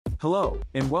Hello,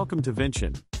 and welcome to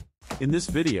Vinchin. In this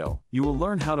video, you will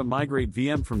learn how to migrate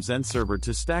VM from XenServer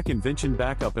to ZStack in Vinchin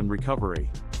Backup and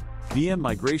Recovery. VM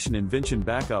migration in Vinchin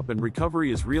Backup and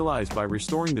Recovery is realized by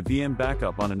restoring the VM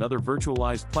backup on another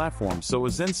virtualized platform, so a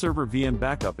XenServer VM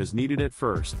backup is needed at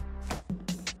first.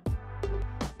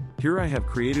 Here I have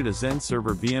created a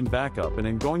XenServer VM backup and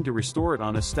am going to restore it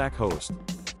on a ZStack host.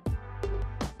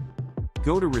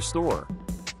 Go to Restore.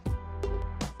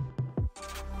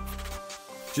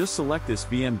 Just select this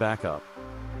VM backup.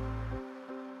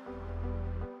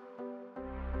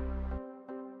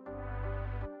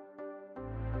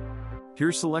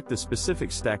 Here select the specific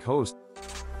ZStack host,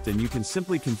 then you can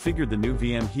simply configure the new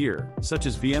VM here, such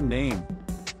as VM name,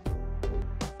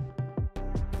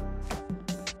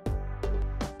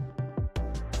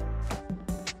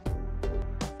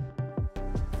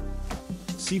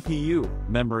 CPU,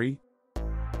 memory,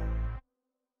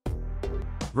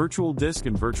 virtual disk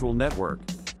and virtual network.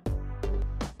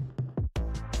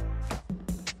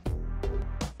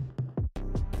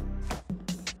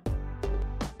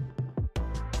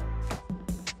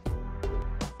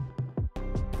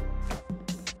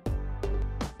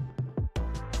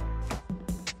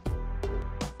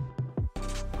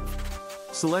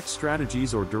 Select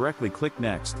Strategies or directly click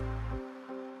Next.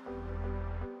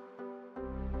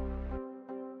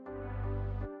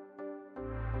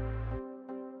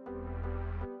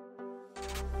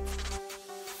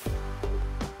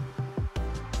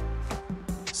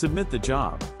 Submit the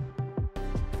job.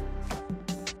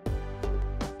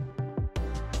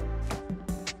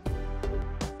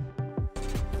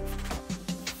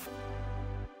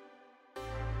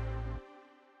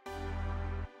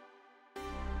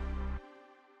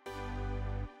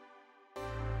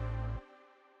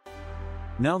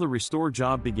 Now the restore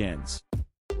job begins.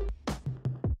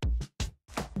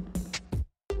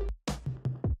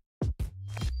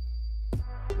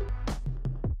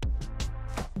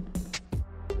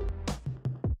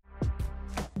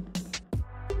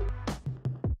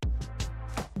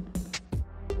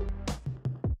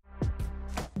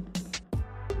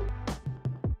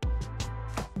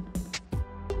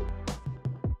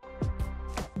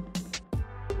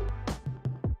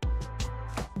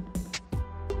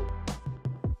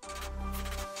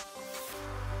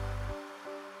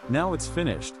 Now it's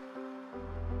finished.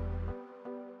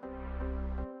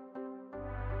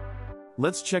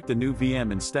 Let's check the new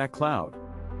VM in ZStack Cloud.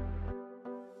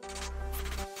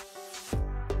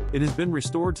 It has been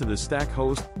restored to the ZStack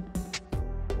host.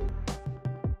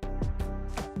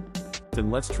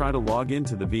 Then let's try to log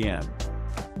into the VM.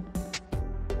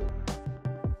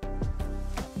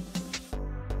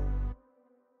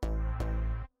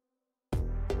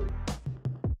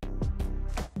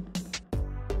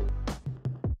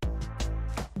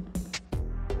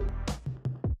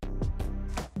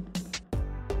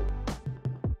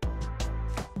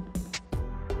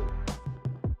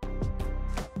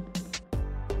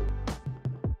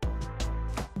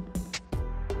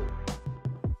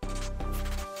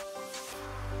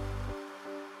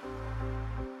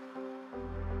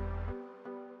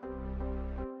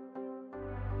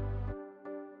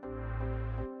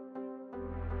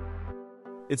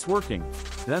 It's working.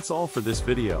 That's all for this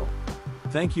video.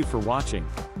 Thank you for watching.